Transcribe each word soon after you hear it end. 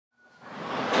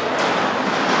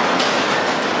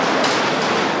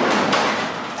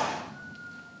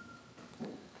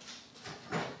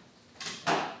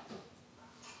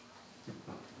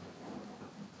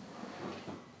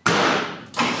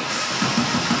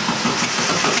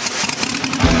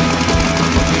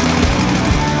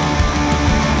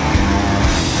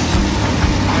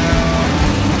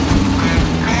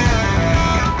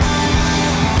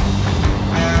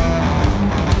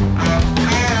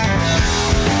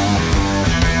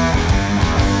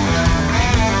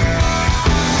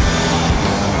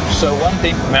So one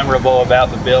thing memorable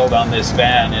about the build on this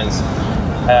van is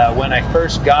when I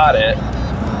first got it,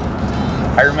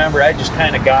 I remember I just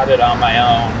kind of got it on my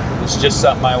own. It was just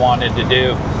something I wanted to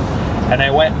do. And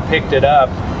I went and picked it up,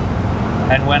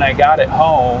 and when I got it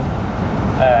home,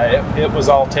 it was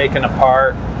all taken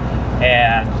apart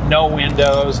and no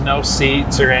windows, no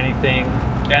seats or anything,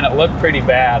 and it looked pretty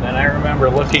bad. And I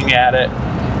remember looking at it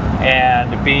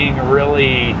and being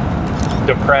really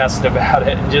depressed about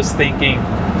it and just thinking,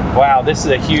 wow, this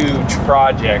is a huge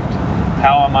project.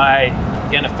 How am I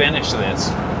gonna finish this?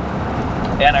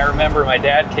 And I remember my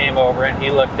dad came over and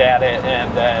he looked at it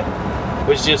and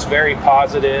was just very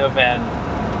positive and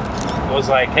was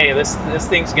like, hey, this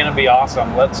thing's gonna be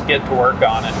awesome. Let's get to work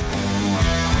on it.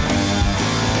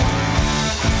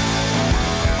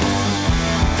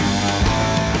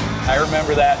 I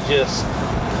remember that just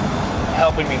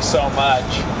helping me so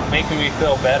much, making me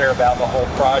feel better about the whole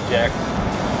project.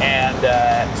 And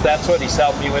that's what he's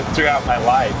helped me with throughout my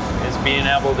life, is being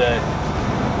able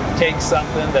to take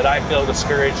something that I feel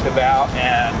discouraged about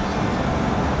and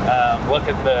look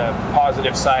at the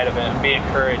positive side of it and be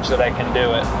encouraged that I can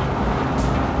do it.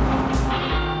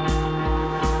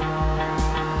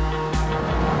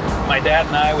 My dad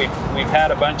and I, we've had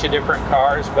a bunch of different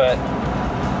cars, but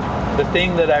the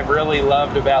thing that I've really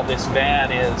loved about this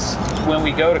van is when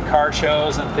we go to car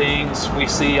shows and things, we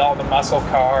see all the muscle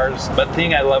cars. But the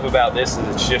thing I love about this is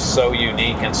it's just so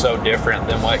unique and so different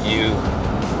than what you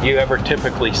ever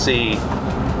typically see.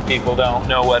 People don't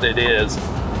know what it is.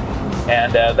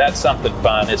 And that's something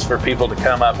fun, is for people to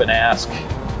come up and ask,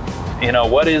 you know,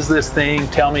 what is this thing?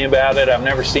 Tell me about it. I've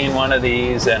never seen one of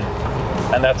these. And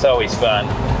that's always fun.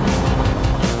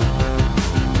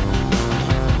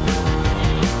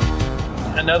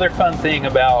 Another fun thing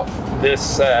about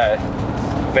this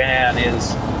van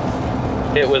is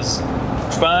it was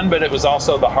fun, but it was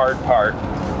also the hard part,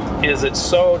 is it's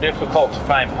so difficult to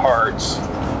find parts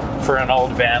for an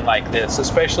old van like this,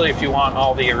 especially if you want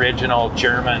all the original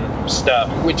German stuff,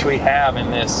 which we have in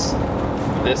this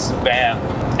van.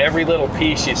 Every little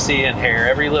piece you see in here,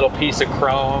 every little piece of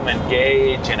chrome and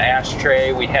gauge and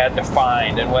ashtray we had to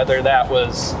find, and whether that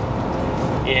was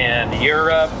in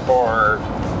Europe or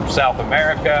South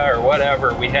America or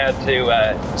whatever, we had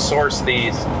to source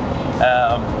these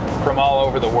from all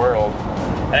over the world.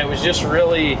 And it was just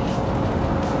really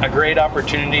a great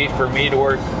opportunity for me to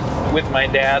work with my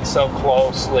dad so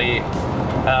closely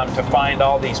to find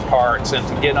all these parts and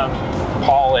to get them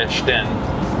polished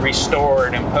and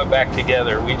restored and put back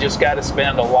together. We just got to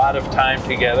spend a lot of time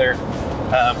together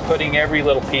putting every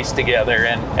little piece together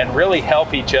and really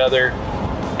help each other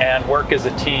and work as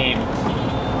a team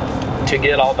to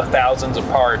get all the thousands of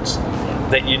parts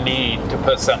that you need to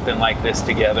put something like this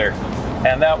together.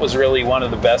 And that was really one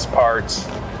of the best parts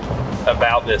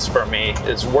about this for me,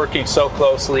 is working so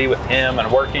closely with him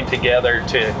and working together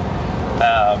to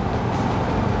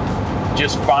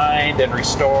just find and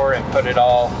restore and put it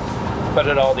all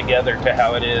together to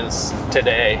how it is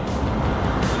today.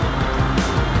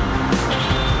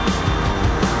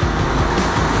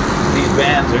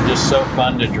 Vans are just so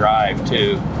fun to drive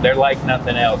too. They're like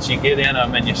nothing else. You get in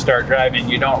them and you start driving,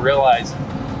 you don't realize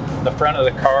the front of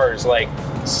the car is like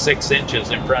 6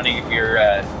 inches in front of your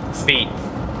feet.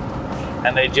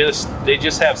 And they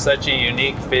just have such a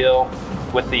unique feel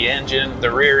with the engine, the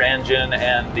rear engine,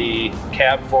 and the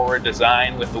cab forward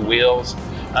design with the wheels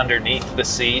underneath the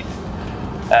seat.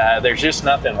 There's just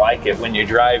nothing like it when you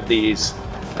drive these.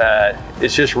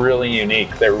 It's just really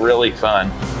unique. They're really fun.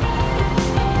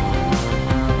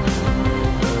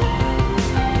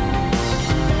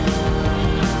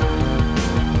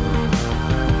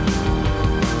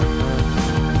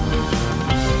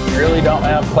 Really don't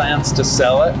have plans to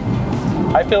sell it.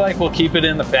 I feel like we'll keep it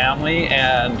in the family,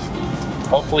 and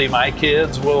hopefully my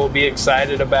kids will be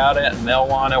excited about it and they'll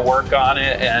want to work on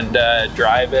it and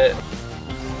drive it,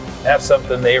 have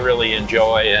something they really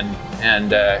enjoy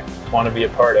and want to be a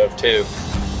part of too.